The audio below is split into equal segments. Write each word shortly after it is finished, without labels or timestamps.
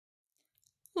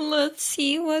Let's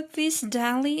see what this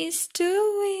dolly is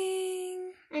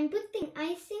doing. I'm putting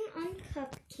icing on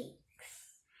cupcakes.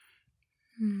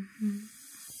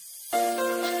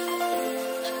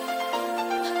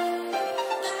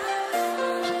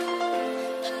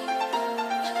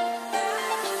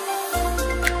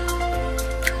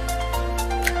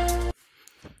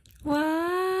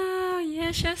 Wow,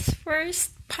 Yesha's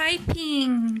first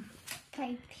piping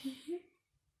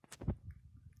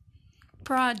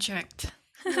project.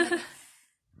 Yes.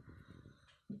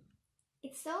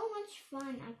 It's so much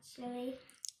fun, actually.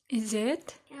 Is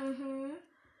it? Wow.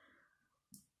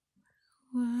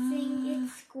 Wow. Seeing it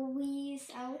squeeze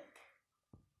out.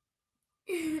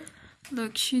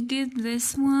 Look, she did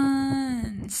this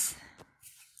once.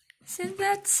 Isn't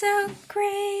that so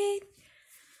great?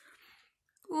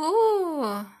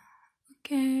 Oh,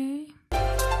 okay.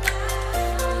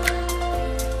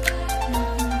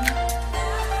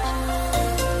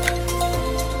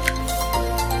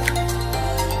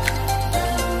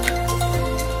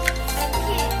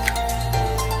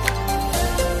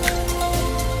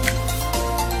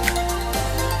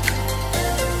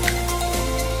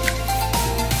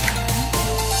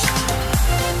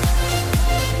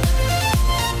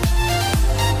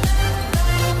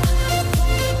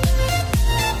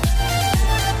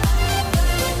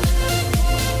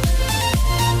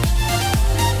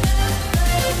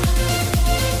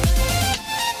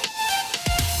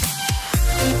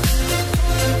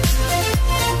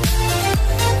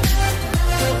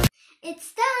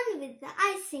 It's done with the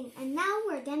icing, and now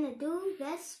we're gonna do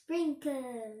the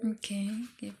sprinkles. Okay,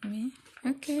 give me.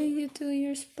 Okay, you do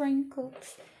your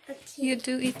sprinkles. Okay. You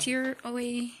do it your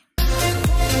way.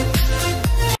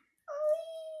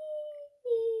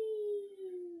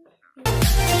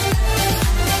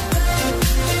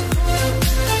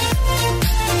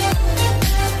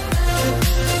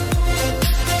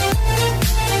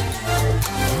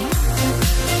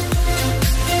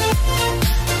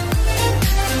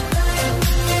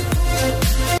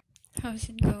 How's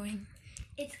it going?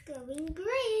 It's going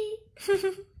great.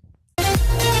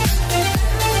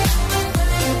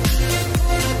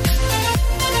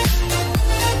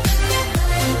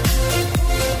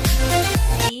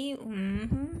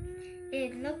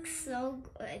 It looks so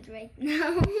good right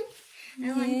now.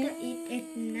 I want to eat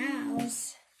it now.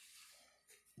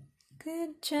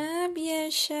 Good job,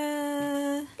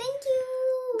 Yesha. Thank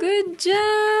you. Good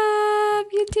job.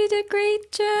 You did a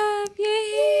great job. Yay.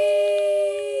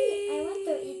 I want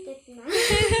to eat it now.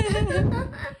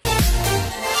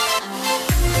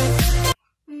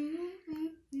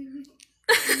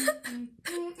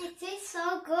 It tastes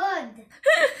so good.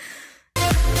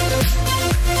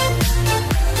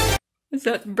 Is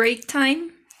that break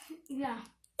time? Yeah.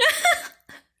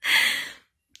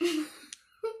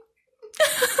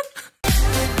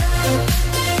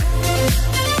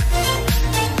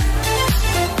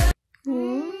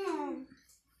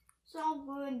 So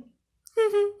good.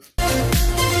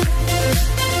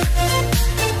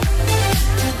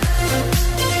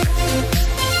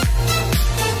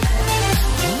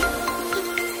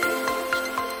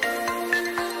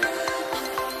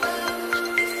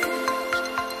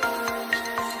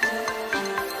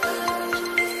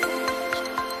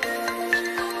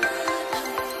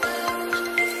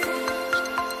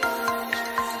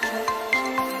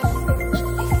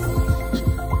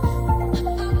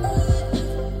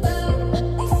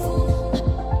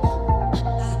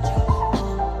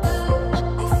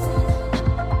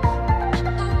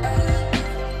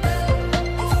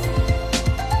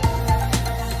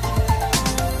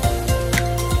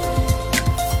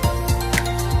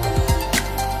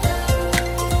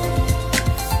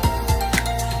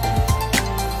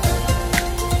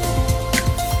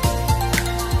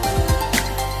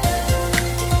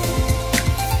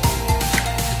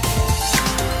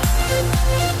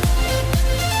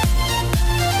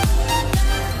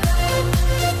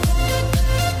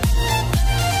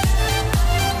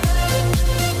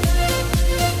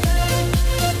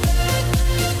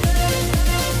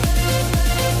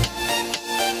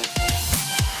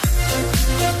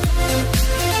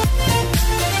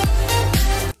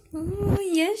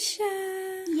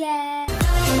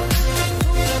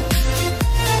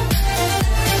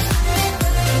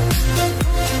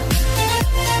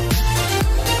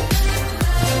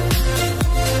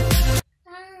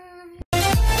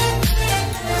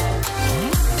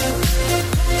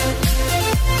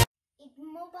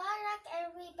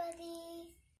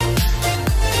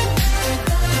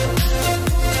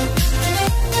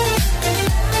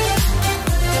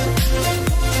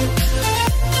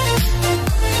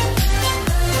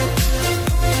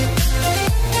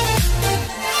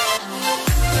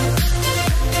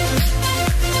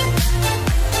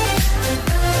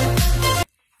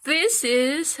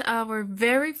 is our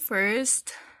very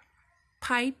first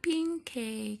piping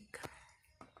cake.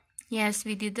 Yes,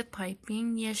 we did the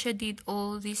piping. Yesha did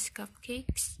all these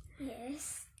cupcakes.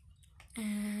 Yes.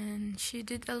 And she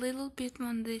did a little bit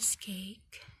on this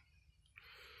cake.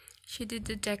 She did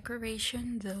the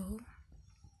decoration though.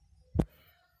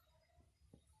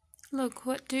 Look,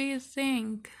 what do you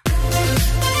think?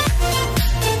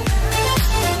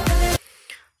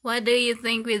 What do you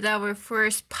think with our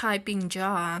first piping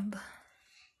job?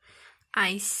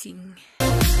 Icing.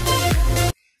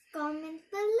 Comment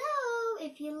below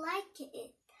if you like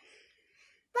it.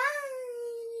 Bye!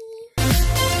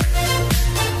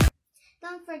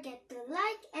 Don't forget to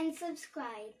like and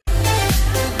subscribe.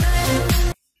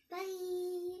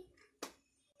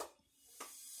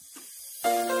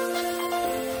 Bye!